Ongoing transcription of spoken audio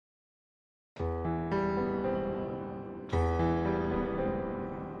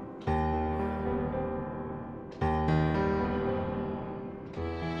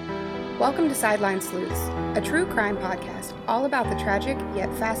Welcome to Sideline Sleuths, a true crime podcast all about the tragic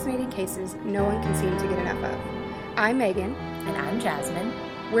yet fascinating cases no one can seem to get enough of. I'm Megan. And I'm Jasmine.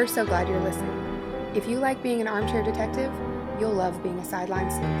 We're so glad you're listening. If you like being an armchair detective, you'll love being a sideline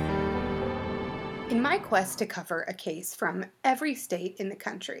sleuth. In my quest to cover a case from every state in the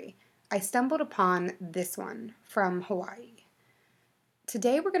country, I stumbled upon this one from Hawaii.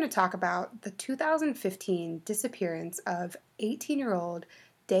 Today we're going to talk about the 2015 disappearance of 18-year-old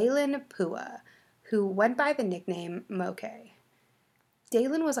Daylenn Pua, who went by the nickname Moke.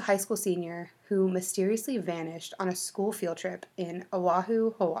 Daylenn was a high school senior who mysteriously vanished on a school field trip in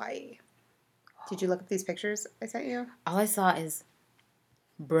Oahu, Hawaii. Did you look up these pictures I sent you? All I saw is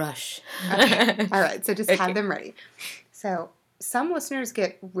brush. Okay. All right, so just have them ready. So some listeners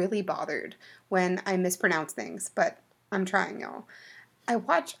get really bothered when I mispronounce things, but I'm trying, y'all. I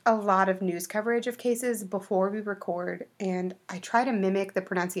watch a lot of news coverage of cases before we record, and I try to mimic the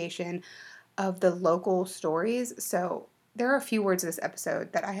pronunciation of the local stories. So there are a few words in this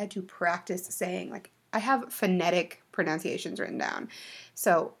episode that I had to practice saying. Like, I have phonetic pronunciations written down.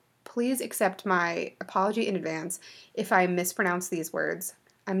 So please accept my apology in advance if I mispronounce these words.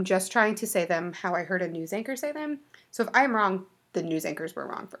 I'm just trying to say them how I heard a news anchor say them. So if I'm wrong, the news anchors were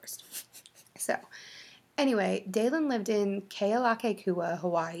wrong first. So anyway, Daylenn lived in Kealakekua,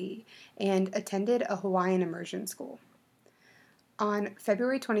 Hawaii, and attended a Hawaiian immersion school. On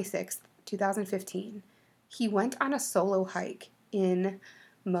February 26, 2015, he went on a solo hike in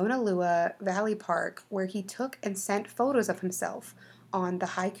Mauna Lua Valley Park where he took and sent photos of himself on the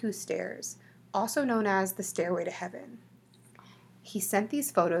Haiku Stairs, also known as the Stairway to Heaven. He sent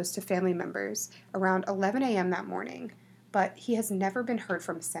these photos to family members around 11 a.m. that morning, but he has never been heard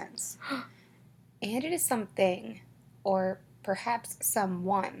from since. And it is something, or perhaps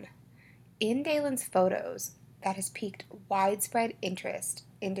someone, in Daylenn's photos that has piqued widespread interest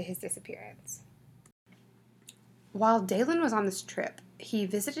into his disappearance. While Daylenn was on this trip, he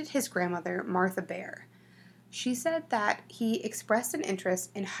visited his grandmother, Martha Bear. She said that he expressed an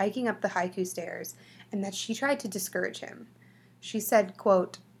interest in hiking up the Haiku Stairs and that she tried to discourage him. She said,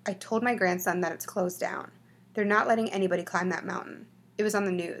 quote, "I told my grandson that it's closed down. They're not letting anybody climb that mountain. It was on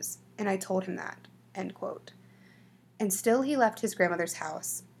the news, and I told him that." End quote. And still he left his grandmother's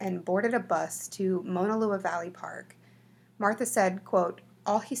house and boarded a bus to Mauna Lua Valley Park. Martha said, quote,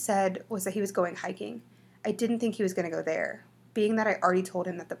 "All he said was that he was going hiking. I didn't think he was going to go there, being that I already told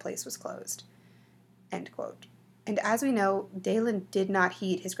him that the place was closed." End quote. And as we know, Daylenn did not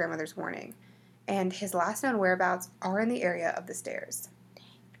heed his grandmother's warning, and his last known whereabouts are in the area of the stairs.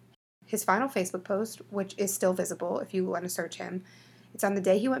 His final Facebook post, which is still visible if you want to search him, it's on the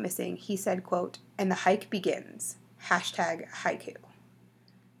day he went missing. He said, quote, "And the hike begins. #haiku."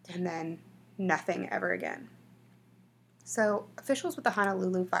 And then nothing ever again. So officials with the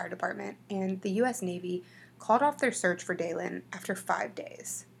Honolulu Fire Department and the U.S. Navy called off their search for Daylenn after 5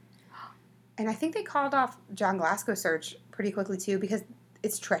 days. And I think they called off John Glasgow's search pretty quickly too because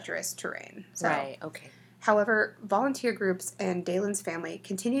it's treacherous terrain. So, right, okay. However, volunteer groups and Daylenn's family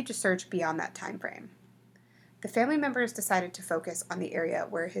continued to search beyond that time frame. The family members decided to focus on the area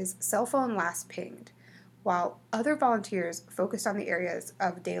where his cell phone last pinged, while other volunteers focused on the areas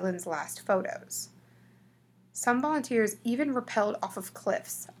of Daylenn's last photos. Some volunteers even rappelled off of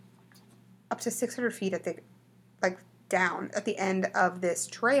cliffs up to 600 feet down at the end of this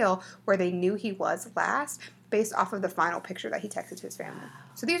trail where they knew he was last, based off of the final picture that he texted to his family.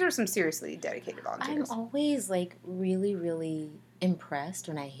 So these are some seriously dedicated volunteers. I'm always, really, really impressed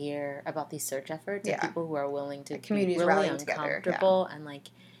when I hear about these search efforts and people who are willing to be really uncomfortable and,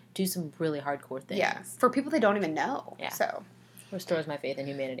 do some really hardcore things. Yeah, for people they don't even know. Yeah. So restores my faith in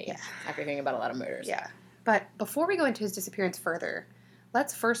humanity after hearing about a lot of murders. Yeah. But before we go into his disappearance further,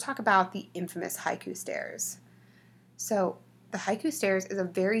 let's first talk about the infamous Haiku Stairs. So the Haiku Stairs is a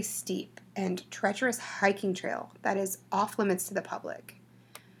very steep and treacherous hiking trail that is off limits to the public.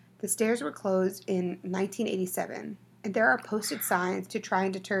 The stairs were closed in 1987, and there are posted signs to try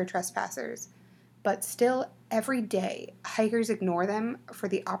and deter trespassers. But still, every day, hikers ignore them for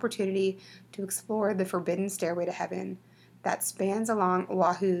the opportunity to explore the forbidden stairway to heaven that spans along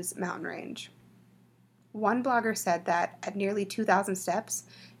Oahu's mountain range. One blogger said that at nearly 2,000 steps,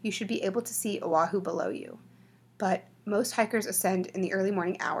 you should be able to see Oahu below you. But most hikers ascend in the early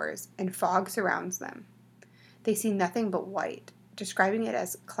morning hours, and fog surrounds them. They see nothing but white, describing it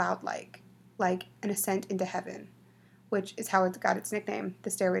as cloud-like, like an ascent into heaven, which is how it got its nickname, the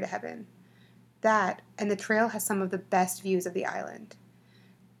Stairway to Heaven. That, and the trail has some of the best views of the island.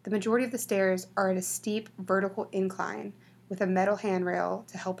 The majority of the stairs are at a steep vertical incline with a metal handrail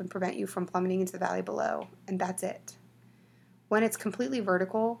to help and prevent you from plummeting into the valley below, and that's it. When it's completely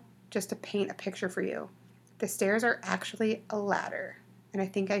vertical, just to paint a picture for you, the stairs are actually a ladder. And I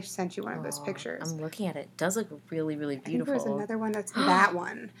think I sent you one of those pictures. I'm looking at it. It does look really, really beautiful. I think there's another one that's that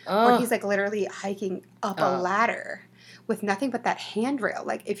one. Where he's like literally hiking up a ladder with nothing but that handrail.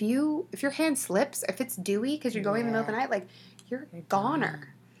 Like if your hand slips, if it's dewy because you're going in the middle of the night, like you're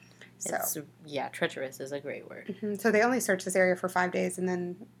goner. So treacherous is a great word. Mm-hmm. So they only searched this area for 5 days and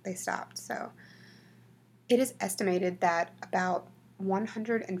then they stopped. So it is estimated that about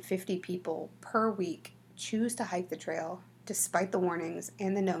 150 people per week choose to hike the trail despite the warnings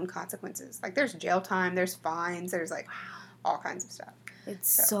and the known consequences. Like, there's jail time, there's fines, there's, like, all kinds of stuff. It's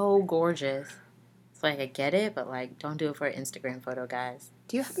so gorgeous. It's like, I get it, but, like, don't do it for an Instagram photo, guys.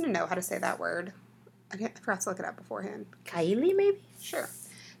 Do you happen to know how to say that word? I forgot to look it up beforehand. Kaili, maybe? Sure.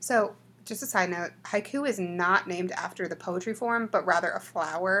 So, just a side note, haiku is not named after the poetry form, but rather a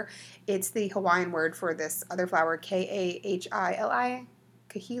flower. It's the Hawaiian word for this other flower, Kahili.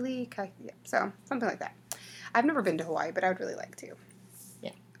 Kahili? Yeah, so, something like that. I've never been to Hawaii, but I would really like to.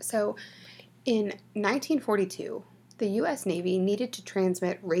 Yeah. So, in 1942, the U.S. Navy needed to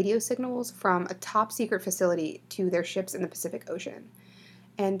transmit radio signals from a top-secret facility to their ships in the Pacific Ocean.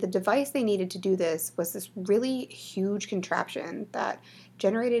 And the device they needed to do this was this really huge contraption that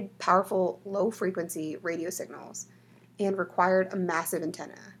generated powerful low-frequency radio signals and required a massive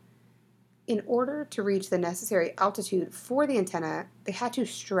antenna. In order to reach the necessary altitude for the antenna, they had to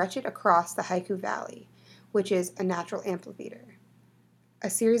stretch it across the Haiku Valley, which is a natural amphitheater. A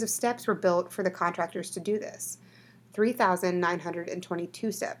series of steps were built for the contractors to do this,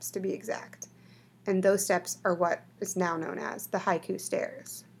 3,922 steps to be exact, and those steps are what is now known as the Haiku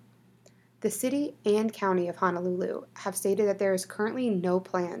Stairs. The city and county of Honolulu have stated that there is currently no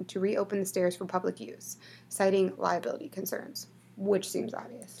plan to reopen the stairs for public use, citing liability concerns, which seems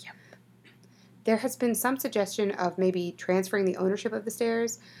obvious. Yep. There has been some suggestion of maybe transferring the ownership of the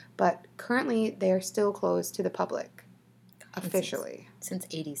stairs, but currently they are still closed to the public, officially. Since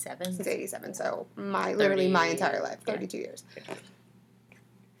 87? Since 87, so literally my entire life, 32 years.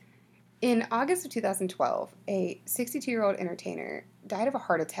 In August of 2012, a 62-year-old entertainer died of a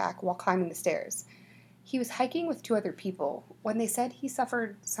heart attack while climbing the stairs. He was hiking with 2 other people when they said he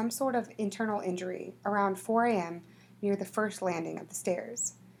suffered some sort of internal injury around 4 a.m. near the first landing of the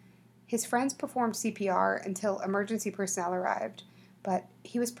stairs. His friends performed CPR until emergency personnel arrived, but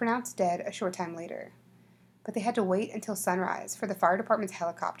he was pronounced dead a short time later. But they had to wait until sunrise for the fire department's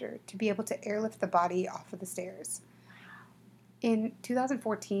helicopter to be able to airlift the body off of the stairs. In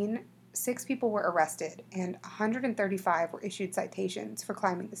 2014, 6 people were arrested and 135 were issued citations for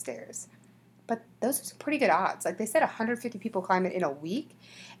climbing the stairs. But those are some pretty good odds. Like, they said 150 people climb it in a week,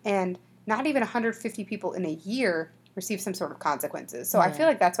 and not even 150 people in a year receive some sort of consequences. So I feel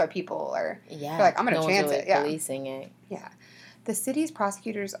like that's why people are like, I'm going to chance it. Yeah. Policing it. Yeah. The city's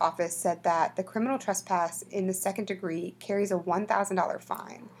prosecutor's office said that the criminal trespass in the second degree carries a $1,000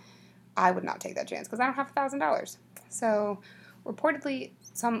 fine. I would not take that chance because I don't have $1,000. So reportedly,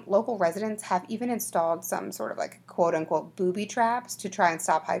 some local residents have even installed some sort of like quote-unquote booby traps to try and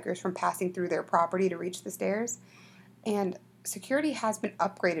stop hikers from passing through their property to reach the stairs. And security has been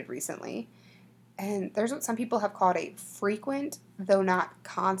upgraded recently. And there's what some people have called a frequent, though not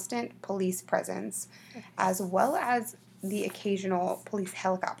constant, police presence, as well as the occasional police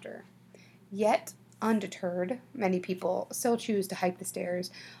helicopter. Yet, undeterred, many people still choose to hike the stairs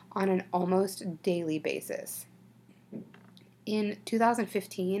on an almost daily basis. In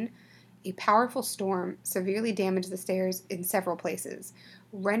 2015, a powerful storm severely damaged the stairs in several places,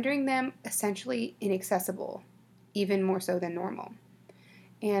 rendering them essentially inaccessible, even more so than normal.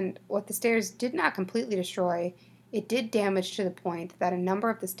 And what the stairs did not completely destroy, it did damage to the point that a number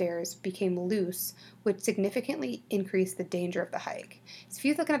of the stairs became loose, which significantly increased the danger of the hike. So if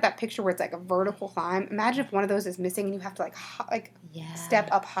you're looking at that picture where it's like a vertical climb, imagine if one of those is missing and you have to step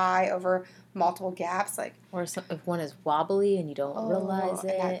up high over multiple gaps. Or if one is wobbly and you don't realize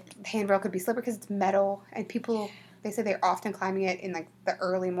it. And that handrail could be slippery because it's metal, and people, they say they're often climbing it in like the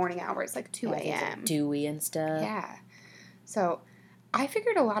early morning hours, like 2 a.m. It's like dewy and stuff. Yeah. So I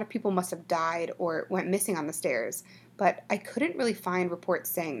figured a lot of people must have died or went missing on the stairs, but I couldn't really find reports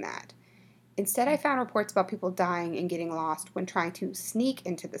saying that. Instead, I found reports about people dying and getting lost when trying to sneak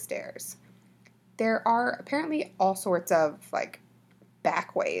into the stairs. There are apparently all sorts of,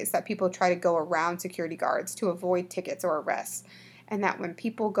 back ways that people try to go around security guards to avoid tickets or arrests, and that when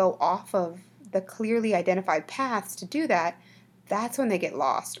people go off of the clearly identified paths to do that, that's when they get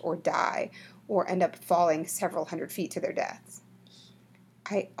lost or die or end up falling several hundred feet to their deaths.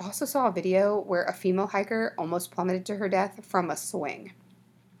 I also saw a video where a female hiker almost plummeted to her death from a swing.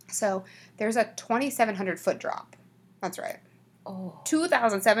 So there's a 2,700 foot drop. That's right.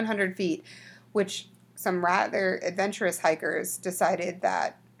 2,700 feet, which some rather adventurous hikers decided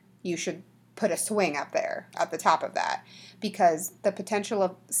that you should put a swing up there at the top of that, because the potential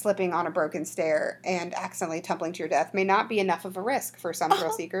of slipping on a broken stair and accidentally tumbling to your death may not be enough of a risk for some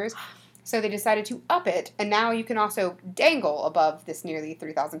thrill seekers. So they decided to up it, and now you can also dangle above this nearly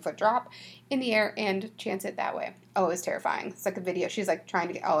 3,000-foot drop in the air and chance it that way. Oh, it was terrifying. It's like a video. She's like trying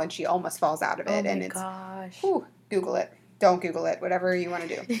to get, and she almost falls out of it. Oh my gosh. Whew, Google it. Don't Google it. Whatever you want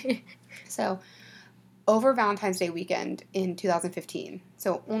to do. So, over Valentine's Day weekend in 2015,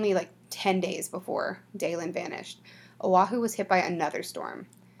 so only like 10 days before Daylenn vanished, Oahu was hit by another storm.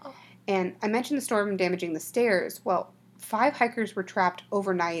 Oh. And I mentioned the storm damaging the stairs. Well, 5 hikers were trapped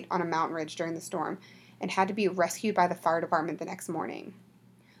overnight on a mountain ridge during the storm and had to be rescued by the fire department the next morning.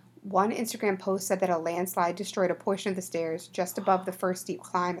 One Instagram post said that a landslide destroyed a portion of the stairs just above the first steep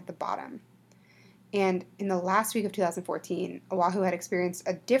climb at the bottom. And in the last week of 2014, Oahu had experienced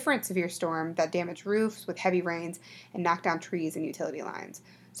a different severe storm that damaged roofs with heavy rains and knocked down trees and utility lines.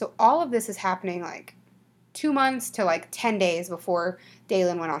 So all of this is happening like 2 months to like 10 days before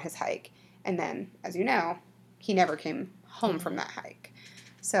Daylenn went on his hike. And then, as you know, he never came home from that hike.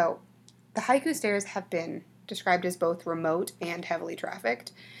 So the haiku stairs have been described as both remote and heavily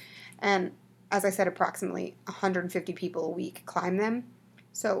trafficked. And as I said, approximately 150 people a week climb them.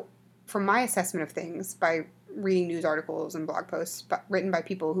 So from my assessment of things, by reading news articles and blog posts written by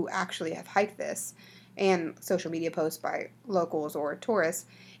people who actually have hiked this, and social media posts by locals or tourists,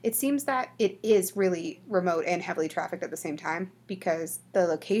 it seems that it is really remote and heavily trafficked at the same time, because the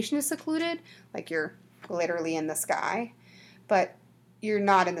location is secluded, like you're literally in the sky, but you're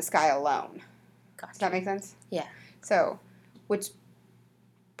not in the sky alone. Gotcha. Does that make sense? Yeah. So, which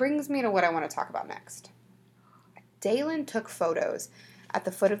brings me to what I want to talk about next. Daylenn took photos at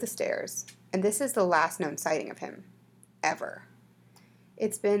the foot of the stairs, and this is the last known sighting of him, ever.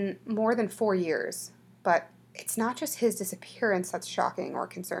 It's been more than 4 years, but it's not just his disappearance that's shocking or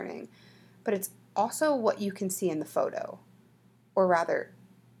concerning, but it's also what you can see in the photo. Or rather,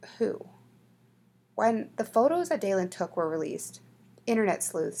 who. When the photos that Daylenn took were released, internet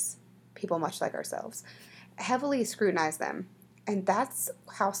sleuths, people much like ourselves, heavily scrutinized them, and that's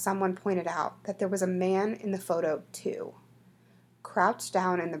how someone pointed out that there was a man in the photo, too, crouched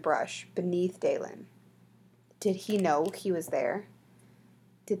down in the brush beneath Daylenn. Did he know he was there?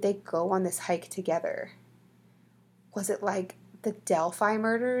 Did they go on this hike together? Was it like the Delphi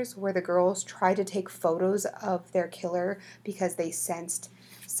murders, where the girls tried to take photos of their killer because they sensed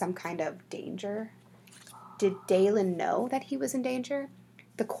some kind of danger? Did Daylenn know that he was in danger?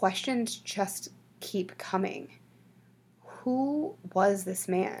 The questions just keep coming. Who was this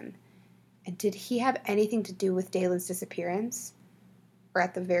man? And did he have anything to do with Daylenn's disappearance? Or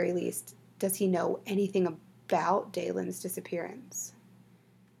at the very least, does he know anything about Daylenn's disappearance?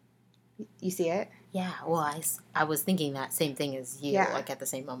 You see it? Yeah, well, I was thinking that same thing as you, like at the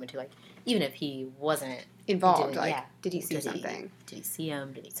same moment too. Like, even if he wasn't involved, did he see something? Did he see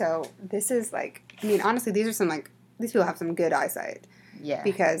him? So this is like, I mean, honestly, these people have some good eyesight. Yeah.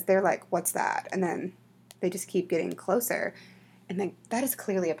 Because they're like, what's that? And then they just keep getting closer, and then that is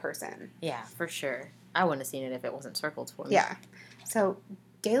clearly a person. Yeah, for sure. I wouldn't have seen it if it wasn't circled for me. Yeah. So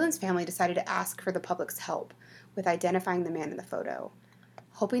Daylenn's family decided to ask for the public's help with identifying the man in the photo,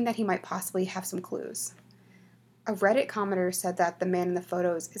 hoping that he might possibly have some clues. A Reddit commenter said that the man in the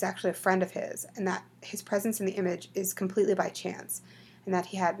photos is actually a friend of his, and that his presence in the image is completely by chance, and that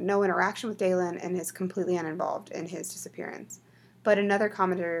he had no interaction with Daylenn and is completely uninvolved in his disappearance. But another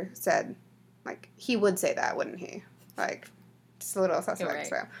commenter said, like, he would say that, wouldn't he? Like, just a little suspect. Right.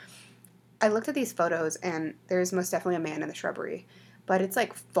 So I looked at these photos, and there's most definitely a man in the shrubbery, but it's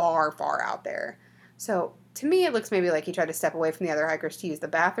like far, far out there. So to me, it looks maybe like he tried to step away from the other hikers to use the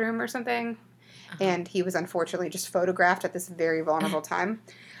bathroom or something, and he was unfortunately just photographed at this very vulnerable time.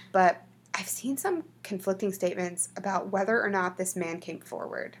 But I've seen some conflicting statements about whether or not this man came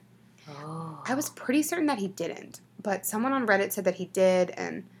forward. Oh. I was pretty certain that he didn't, but someone on Reddit said that he did,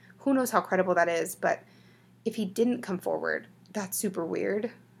 and who knows how credible that is, but if he didn't come forward, that's super weird.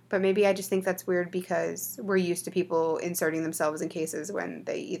 But maybe I just think that's weird because we're used to people inserting themselves in cases when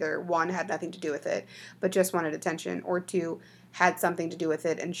they either, 1, had nothing to do with it, but just wanted attention, or 2, had something to do with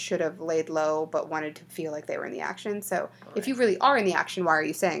it and should have laid low, but wanted to feel like they were in the action. So if you really are in the action, why are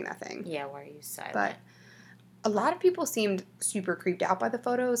you saying nothing? Yeah, why are you silent? But a lot of people seemed super creeped out by the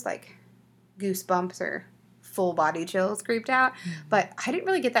photos, like goosebumps or full body chills creeped out. Mm-hmm. But I didn't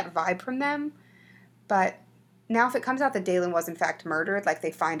really get that vibe from them. But now if it comes out that Daylenn was in fact murdered, like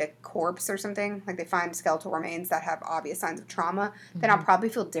they find a corpse or something, like they find skeletal remains that have obvious signs of trauma, then I'll probably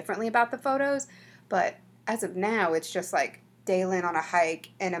feel differently about the photos. But as of now, it's just like Daylenn on a hike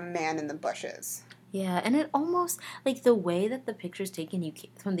and a man in the bushes. Yeah, and it almost, like, the way that the picture's taken,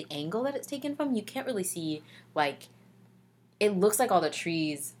 from the angle that it's taken from, you can't really see, like, it looks like all the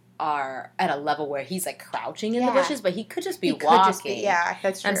trees are at a level where he's, like, crouching in the bushes, but he could just be walking. Yeah,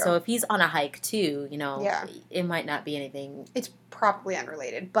 that's true. And so if he's on a hike, too, it might not be anything. It's probably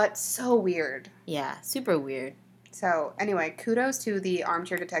unrelated, but so weird. Yeah, super weird. So, anyway, kudos to the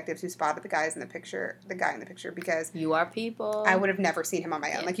armchair detectives who spotted the guy in the picture, because... You are people. I would have never seen him on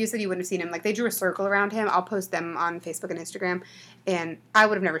my own. Yeah. Like you said, you wouldn't have seen him. Like, they drew a circle around him. I'll post them on Facebook and Instagram. And I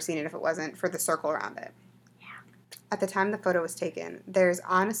would have never seen it if it wasn't for the circle around it. Yeah. At the time the photo was taken, there's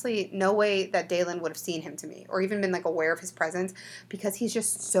honestly no way that Daylenn would have seen him to me or even been, like, aware of his presence because he's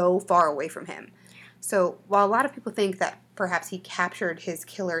just so far away from him. So, while a lot of people think that perhaps he captured his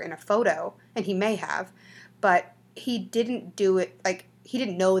killer in a photo, and he may have, but... he didn't do it, like, he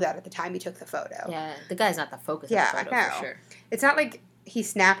didn't know that at the time he took the photo. Yeah, the guy's not the focus of the photo, for sure. It's not like he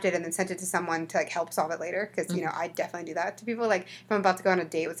snapped it and then sent it to someone to, like, help solve it later, because, I definitely do that to people. Like, if I'm about to go on a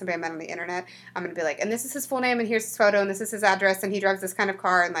date with somebody I met on the internet, I'm going to be like, and this is his full name, and here's his photo, and this is his address, and he drives this kind of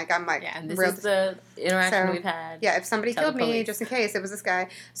car, and, like, I'm like... Yeah, and this is the interaction we've had. Yeah, if somebody killed me, just in case, it was this guy.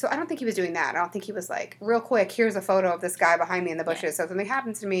 So I don't think he was doing that. I don't think he was like, real quick, here's a photo of this guy behind me in the bushes, so if something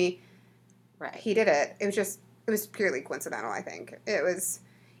happens to me, he did it. It was purely coincidental, I think. It was,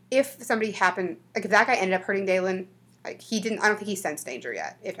 if somebody happened, like, if that guy ended up hurting Daylenn, like, I don't think he sensed danger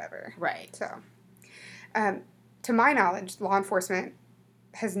yet, if ever. Right. So, to my knowledge, law enforcement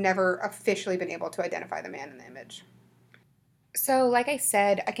has never officially been able to identify the man in the image. So, like I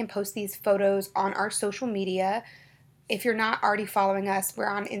said, I can post these photos on our social media. If you're not already following us, we're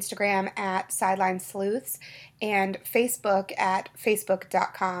on Instagram at Sideline Sleuths and Facebook at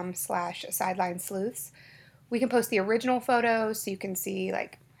facebook.com/Sideline Sleuths. We can post the original photos so you can see,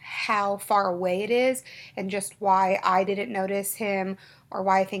 like, how far away it is and just why I didn't notice him or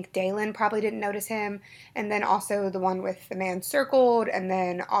why I think Daylenn probably didn't notice him. And then also the one with the man circled and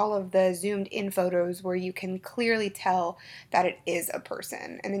then all of the zoomed in photos where you can clearly tell that it is a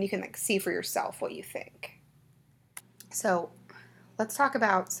person. And then you can, like, see for yourself what you think. So let's talk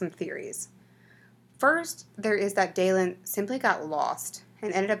about some theories. First, there is that Daylenn simply got lost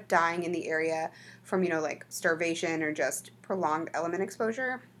and ended up dying in the area from, like, starvation or just prolonged element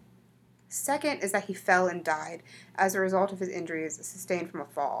exposure. Second is that he fell and died as a result of his injuries sustained from a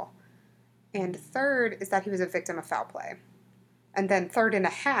fall. And third is that he was a victim of foul play. And then third and a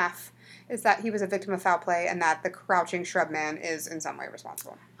half is that he was a victim of foul play and that the crouching shrub man is in some way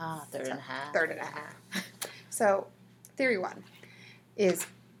responsible. Third and a half. Third and a half. So, theory one is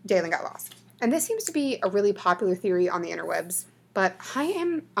Daylenn got lost. And this seems to be a really popular theory on the interwebs, but I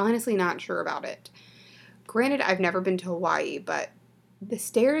am honestly not sure about it. Granted, I've never been to Hawaii, but the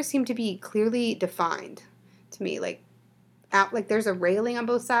stairs seem to be clearly defined to me. Like there's a railing on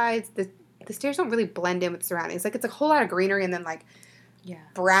both sides. The stairs don't really blend in with the surroundings. Like, it's a whole lot of greenery and then, like,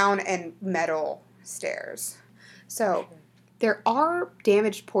 brown and metal stairs. So there are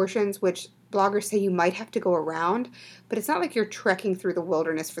damaged portions which bloggers say you might have to go around, but it's not like you're trekking through the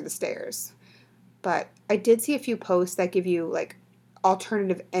wilderness for the stairs. But I did see a few posts that give you, like,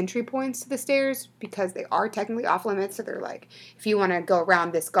 alternative entry points to the stairs because they are technically off limits. So they're like, if you want to go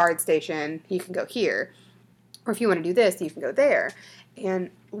around this guard station, you can go here. Or if you want to do this, you can go there. And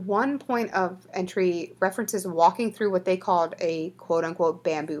one point of entry references walking through what they called a quote-unquote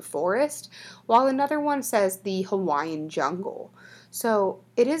bamboo forest, while another one says the Hawaiian jungle. So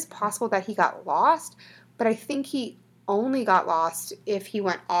it is possible that he got lost, but I think he only got lost if he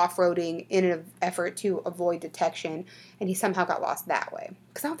went off-roading in an effort to avoid detection, and he somehow got lost that way.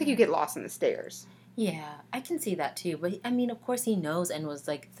 Because I don't think you get lost in the stairs. Yeah, I can see that too. But, I mean, of course he knows and was,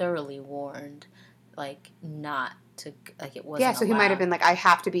 like, thoroughly warned, like, not to, like, it wasn't so he might have been like, I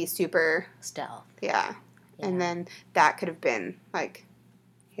have to be super... stealth. Yeah. And then that could have been, like,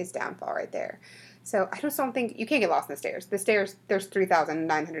 his downfall right there. So I just don't think... You can't get lost in the stairs. The stairs, there's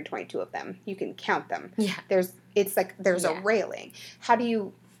 3,922 of them. You can count them. Yeah. There's a railing. How do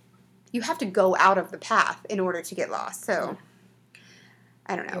you... You have to go out of the path in order to get lost. So,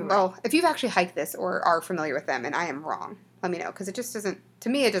 I don't know. You're Well, if you've actually hiked this or are familiar with them and I am wrong, let me know. Because it just doesn't... To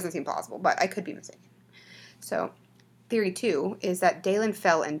me, it doesn't seem plausible, but I could be mistaken. So, theory 2 is that Daylenn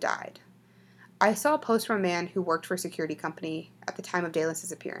fell and died. I saw a post from a man who worked for a security company at the time of Daylenn's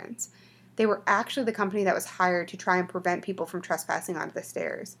disappearance. They were actually the company that was hired to try and prevent people from trespassing onto the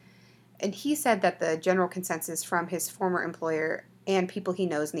stairs. And he said that the general consensus from his former employer and people he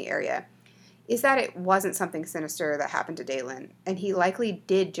knows in the area is that it wasn't something sinister that happened to Daylenn, and he likely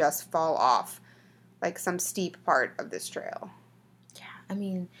did just fall off, like, some steep part of this trail. Yeah, I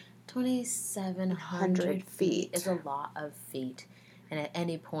mean, 2,700 feet is a lot of feet. And at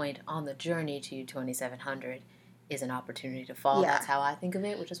any point on the journey to 2,700 is an opportunity to fall. Yeah. That's how I think of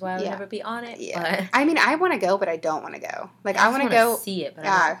it, which is why I would never be on it. Yeah. But I mean, I want to go, but I don't want to go. Like, I want to go see it, but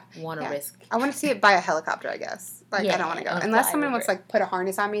I don't want to risk. I want to see it by a helicopter, I guess. Like, I don't want to go. Unless someone wants, like, put a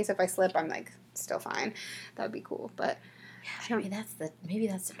harness on me, so if I slip, I'm, like, still fine. That would be cool. But maybe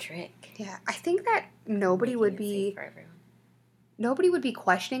that's the trick. Yeah. I think that nobody would be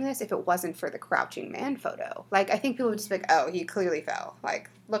questioning this if it wasn't for the crouching man photo. Like, I think people would just be like, oh, he clearly fell. Like,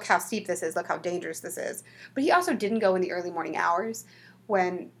 look how steep this is. Look how dangerous this is. But he also didn't go in the early morning hours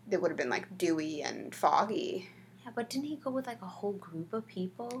when it would have been, like, dewy and foggy. Yeah, but didn't he go with, like, a whole group of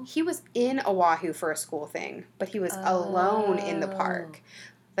people? He was in Oahu for a school thing, but he was alone in the park.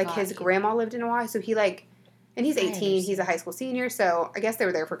 Like, his grandma lived in Oahu, so he, like... And he's 18. He's a high school senior, so I guess they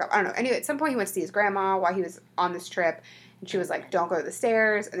were there for a couple... I don't know. Anyway, at some point he went to see his grandma while he was on this trip. And she was like, don't go to the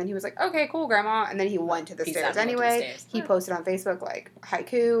stairs. And then he was like, okay, cool, Grandma. And then he went to the stairs anyway. He posted on Facebook, like,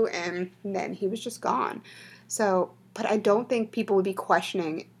 haiku, and then he was just gone. So, but I don't think people would be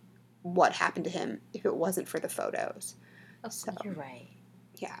questioning what happened to him if it wasn't for the photos. Oh, so, you're right.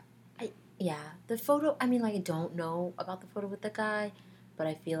 Yeah. The photo, I mean, like, I don't know about the photo with the guy, but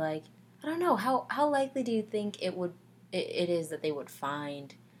I feel like, I don't know, how likely do you think it is that they would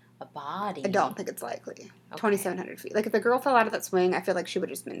find a body? I don't think it's likely. Okay. 2,700 feet. Like, if the girl fell out of that swing, I feel like she would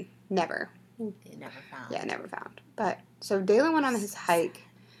have just been never found. Yeah, never found. But, so Daylenn went on his hike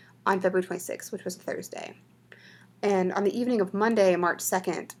on February 26th, which was a Thursday. And on the evening of Monday, March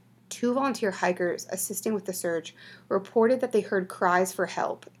 2nd, 2 volunteer hikers assisting with the search reported that they heard cries for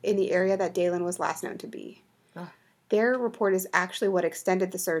help in the area that Daylenn was last known to be. Their report is actually what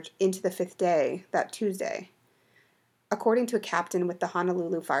extended the search into the 5th day, that Tuesday. According to a captain with the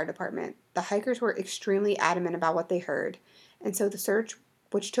Honolulu Fire Department, the hikers were extremely adamant about what they heard, and so the search,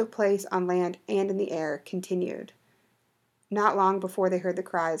 which took place on land and in the air, continued. Not long before they heard the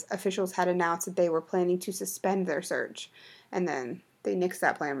cries, officials had announced that they were planning to suspend their search, and then they nixed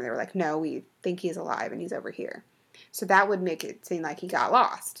that plan when they were like, no, we think he's alive and he's over here. So that would make it seem like he got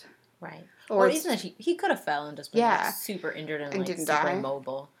lost. Right. Or even that he could have fell and just been like super injured and like didn't super die.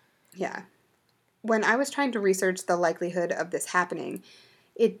 immobile. Yeah. When I was trying to research the likelihood of this happening,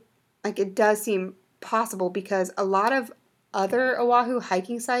 it does seem possible because a lot of other Oahu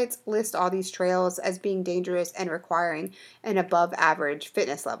hiking sites list all these trails as being dangerous and requiring an above average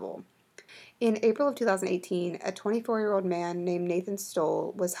fitness level. In April of 2018, a 24-year-old man named Nathan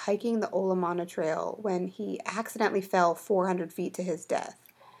Stoll was hiking the Olamana Trail when he accidentally fell 400 feet to his death.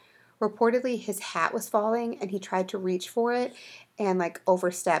 Reportedly, his hat was falling, and he tried to reach for it and, like,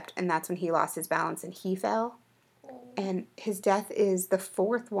 overstepped, and that's when he lost his balance and he fell. And his death is the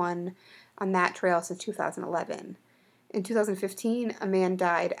 4th one on that trail since 2011. In 2015, a man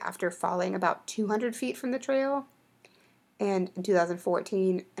died after falling about 200 feet from the trail. And in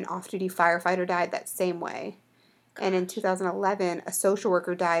 2014, an off-duty firefighter died that same way. And in 2011, a social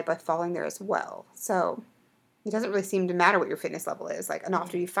worker died by falling there as well. So it doesn't really seem to matter what your fitness level is. Like, an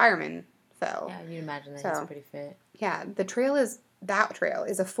off-duty fireman fell. Yeah, you'd imagine that he's pretty fit. Yeah, that trail is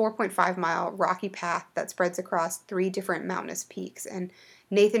a 4.5-mile rocky path that spreads across 3 different mountainous peaks. And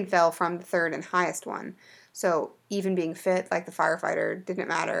Nathan fell from the 3rd and highest one. So even being fit, like the firefighter, didn't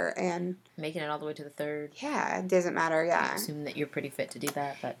matter. And making it all the way to the 3rd. Yeah, it doesn't matter, yeah. I assume that you're pretty fit to do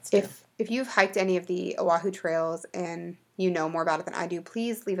that, but still. If you've hiked any of the Oahu trails and you know more about it than I do,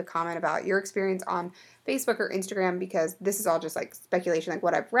 please leave a comment about your experience on Facebook or Instagram, because this is all just like speculation, like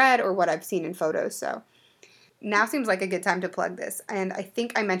what I've read or what I've seen in photos. So now seems like a good time to plug this. And I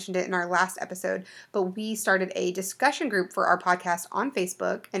think I mentioned it in our last episode, but we started a discussion group for our podcast on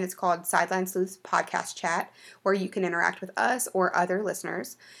Facebook, and it's called Sideline Sleuths Podcast Chat, where you can interact with us or other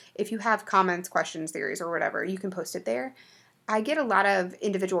listeners. If you have comments, questions, theories, or whatever, you can post it there. I get a lot of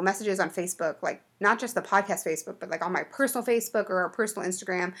individual messages on Facebook, like not just the podcast Facebook, but like on my personal Facebook or our personal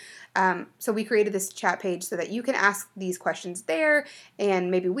Instagram. So we created this chat page so that you can ask these questions there,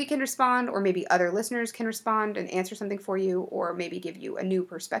 and maybe we can respond, or maybe other listeners can respond and answer something for you, or maybe give you a new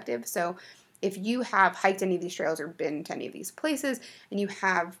perspective. So if you have hiked any of these trails or been to any of these places and you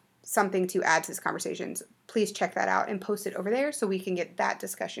have something to add to this conversation, please check that out and post it over there so we can get that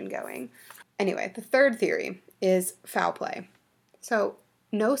discussion going. Anyway, the third theory is foul play. So,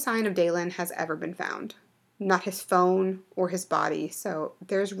 no sign of Daylenn has ever been found. Not his phone or his body, so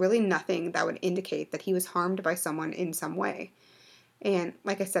there's really nothing that would indicate that he was harmed by someone in some way. And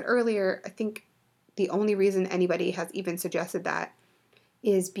like I said earlier, I think the only reason anybody has even suggested that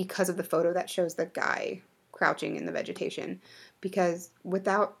is because of the photo that shows the guy crouching in the vegetation. Because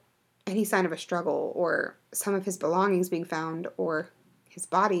without any sign of a struggle or some of his belongings being found or his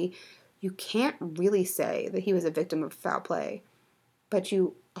body, you can't really say that he was a victim of foul play. But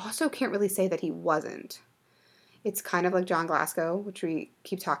you also can't really say that he wasn't. It's kind of like John Glasgow, which we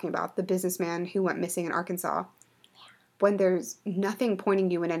keep talking about, the businessman who went missing in Arkansas. When there's nothing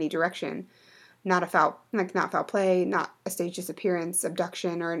pointing you in any direction, not foul play, not a staged disappearance,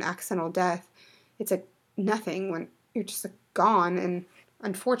 abduction, or an accidental death. It's nothing when you're just gone. And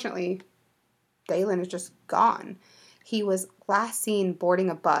unfortunately, Daylenn is just gone. He was last seen boarding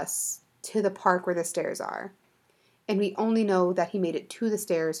a bus to the park where the stairs are. And we only know that he made it to the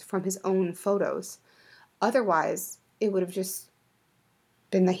stairs from his own photos. Otherwise, it would have just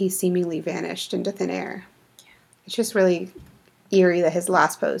been that he seemingly vanished into thin air. It's just really eerie that his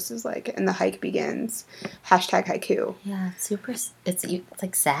last post is like, and the hike begins. #haiku. Yeah, it's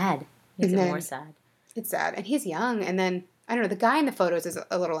like sad. It's more sad. It's sad. And he's young. And then, I don't know, the guy in the photos is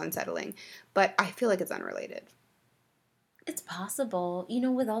a little unsettling. But I feel like it's unrelated. It's possible. You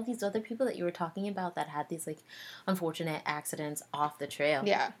know, with all these other people that you were talking about that had these, like, unfortunate accidents off the trail.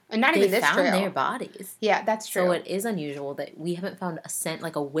 Yeah. And not even this trail. They found their bodies. Yeah, that's true. So it is unusual that we haven't found a scent,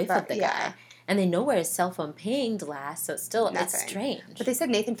 like a whiff of the guy. And they know where his cell phone pinged last, so it's still, it's strange. But they said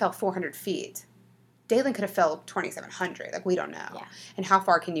Nathan fell 400 feet. Daylenn could have fell 2,700. Like, we don't know. Yeah. And how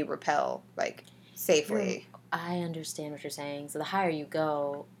far can you rappel, like, safely? I understand what you're saying. So the higher you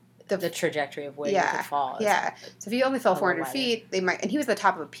go, the trajectory of where you could fall. Yeah. So if you only fell 400 feet, they might, and he was at the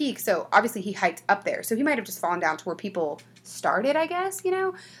top of a peak, so obviously he hiked up there. So he might have just fallen down to where people started, I guess, you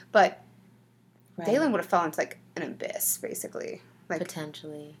know? But Daylenn would have fallen into, like, an abyss, basically. Like,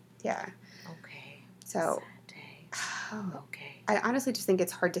 potentially. Yeah. Okay. So. Sad day. Okay. I honestly just think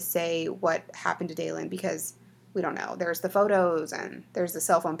it's hard to say what happened to Daylenn because we don't know. There's the photos and there's the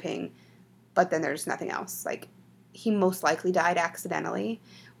cell phone ping, but then there's nothing else. Like, he most likely died accidentally,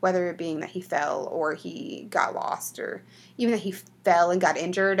 whether it being that he fell or he got lost or even that he fell and got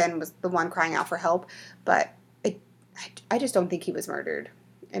injured and was the one crying out for help. But I just don't think he was murdered.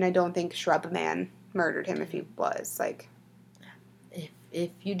 And I don't think Shrub Man murdered him if he was. Like,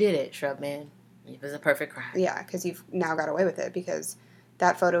 if you did it, Shrub Man, it was a perfect crime. Yeah, because you've now got away with it because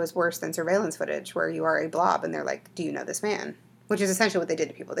that photo is worse than surveillance footage where you are a blob and they're like, do you know this man? Which is essentially what they did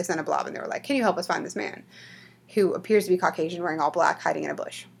to people. They sent a blob and they were like, can you help us find this man? Who appears to be Caucasian, wearing all black, hiding in a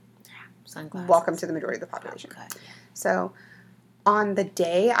bush. Sunglasses. Welcome to the majority of the population. Oh, good. So, on the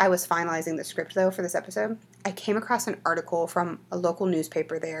day I was finalizing the script, though, for this episode, I came across an article from a local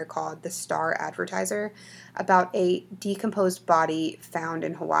newspaper there called the Star Advertiser about a decomposed body found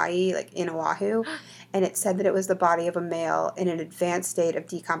in Hawaii, like in Oahu, and it said that it was the body of a male in an advanced state of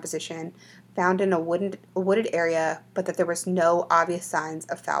decomposition found in a wooded area, but that there was no obvious signs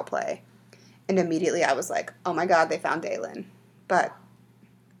of foul play. And immediately I was like, oh my God, they found Daylenn. But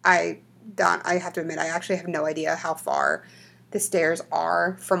I have to admit, I actually have no idea how far the stairs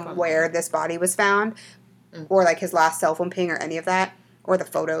are from where this body was found, or like his last cell phone ping or any of that, or the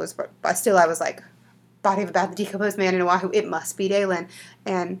photos. But still, I was like, body of a badly decomposed man in Oahu, it must be Daylenn.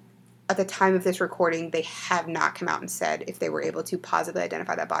 And at the time of this recording, they have not come out and said if they were able to positively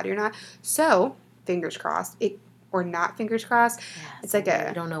identify that body or not. So, fingers crossed. Or not fingers crossed. Yeah, it's like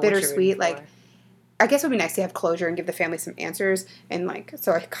a bittersweet, like, I guess it would be nice to have closure and give the family some answers. And, like,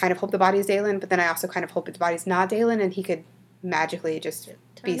 so I kind of hope the body is Daylenn, but then I also kind of hope the body's not Daylenn and he could magically just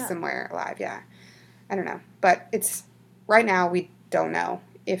be somewhere alive. Yeah. I don't know. But it's, right now, we don't know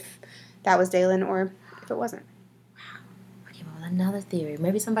if that was Daylenn or if it wasn't. Wow. I came up with another theory.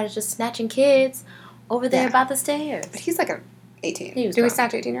 Maybe somebody's just snatching kids over there about the stairs. But he's like an 18. Do we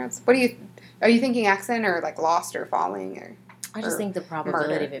snatch 18-year-olds? Are you thinking accident or like lost or falling or? I just think the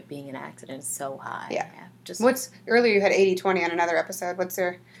probability of it being an accident is so high. Yeah. Earlier you had 80-20 on another episode. What's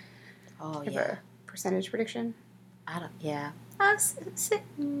your a percentage prediction? 90-10?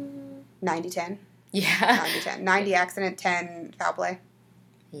 Yeah. 90-10. 90 accident, 10 foul play?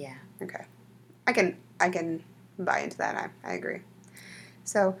 Yeah. Okay. I can buy into that. I agree.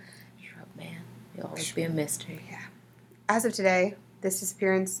 So. Shrub Man. You'll always be a mystery. Yeah. As of today, this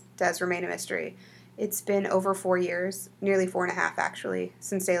disappearance does remain a mystery. It's been over 4 years, nearly 4.5 actually,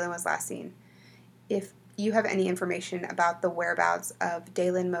 since Daylenn was last seen. If you have any information about the whereabouts of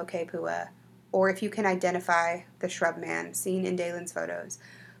Daylenn Pua, or if you can identify the Shrub Man seen in Daylenn's photos,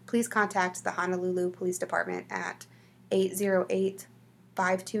 please contact the Honolulu Police Department at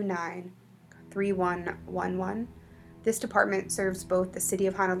 808-529-3111. This department serves both the city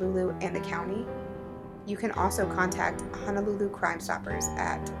of Honolulu and the county. You can also contact Honolulu Crime Stoppers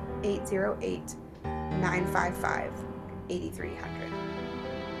at 808-955-8300.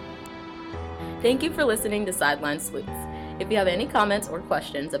 Thank you for listening to Sideline Sleuths. If you have any comments or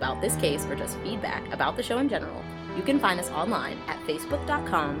questions about this case or just feedback about the show in general, you can find us online at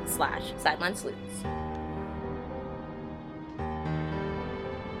facebook.com/sidelinesleuths.